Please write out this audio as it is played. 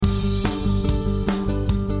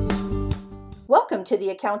Welcome to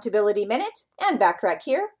the Accountability Minute. Ann Bachrach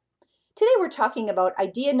here. Today we're talking about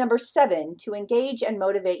idea number 7 to engage and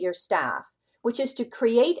motivate your staff, which is to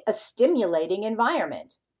create a stimulating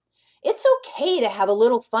environment. It's okay to have a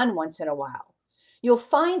little fun once in a while. You'll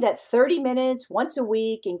find that 30 minutes once a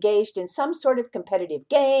week engaged in some sort of competitive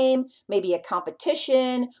game, maybe a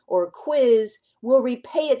competition or a quiz, will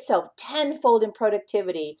repay itself tenfold in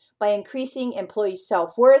productivity by increasing employees'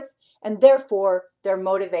 self-worth and therefore their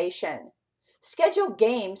motivation. Schedule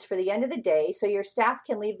games for the end of the day so your staff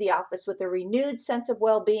can leave the office with a renewed sense of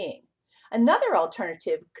well-being. Another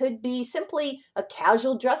alternative could be simply a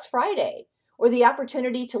casual dress Friday, or the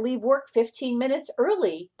opportunity to leave work 15 minutes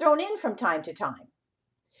early thrown in from time to time.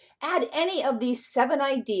 Add any of these 7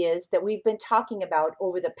 ideas that we've been talking about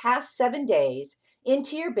over the past 7 days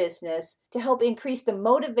into your business to help increase the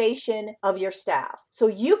motivation of your staff so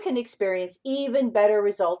you can experience even better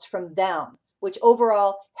results from them, which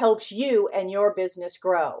overall helps you and your business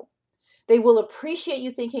grow. They will appreciate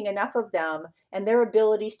you thinking enough of them and their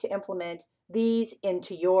abilities to implement these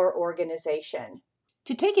into your organization.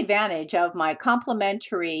 To take advantage of my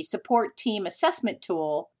complimentary support team assessment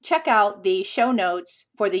tool, check out the show notes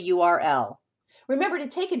for the URL. Remember to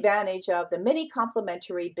take advantage of the many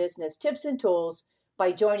complimentary business tips and tools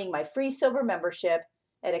by joining my free silver membership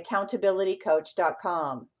at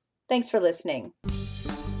accountabilitycoach.com. Thanks for listening.